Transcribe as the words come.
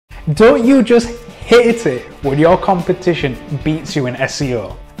Don't you just hate it when your competition beats you in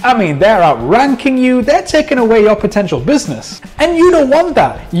SEO? I mean, they're outranking you, they're taking away your potential business. And you don't want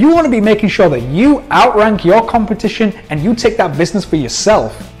that. You want to be making sure that you outrank your competition and you take that business for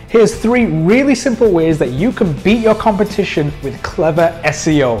yourself. Here's 3 really simple ways that you can beat your competition with Clever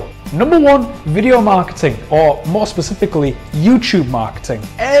SEO. Number 1, video marketing, or more specifically, YouTube marketing.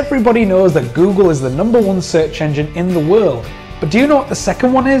 Everybody knows that Google is the #1 search engine in the world. But do you know what the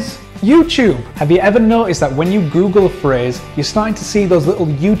second one is? YouTube. Have you ever noticed that when you Google a phrase, you're starting to see those little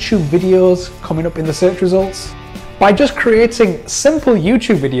YouTube videos coming up in the search results? By just creating simple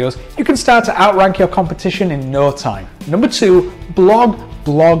YouTube videos, you can start to outrank your competition in no time. Number 2, blog.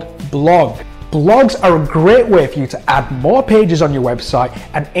 Blogs are a great way for you to add more pages on your website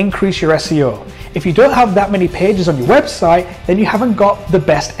and increase your SEO. If you don't have that many pages on your website, then you haven't got the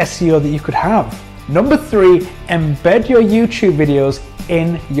best SEO that you could have. Number 3, embed your YouTube videos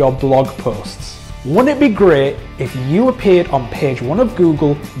in your blog posts. Wouldn't it be great if you appeared on page 1 of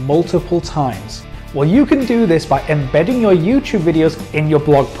Google multiple times? Well, you can do this by embedding your YouTube videos in your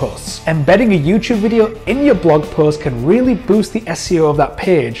blog posts. Embedding a YouTube video in your blog post can really boost the SEO of that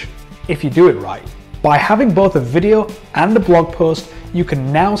page if you do it right. By having both a video and a blog post, you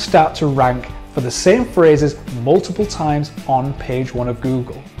can now start to rank for the same phrases multiple times on page 1 of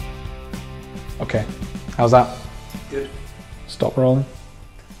Google. Okay, how's that? Good. Stop rolling.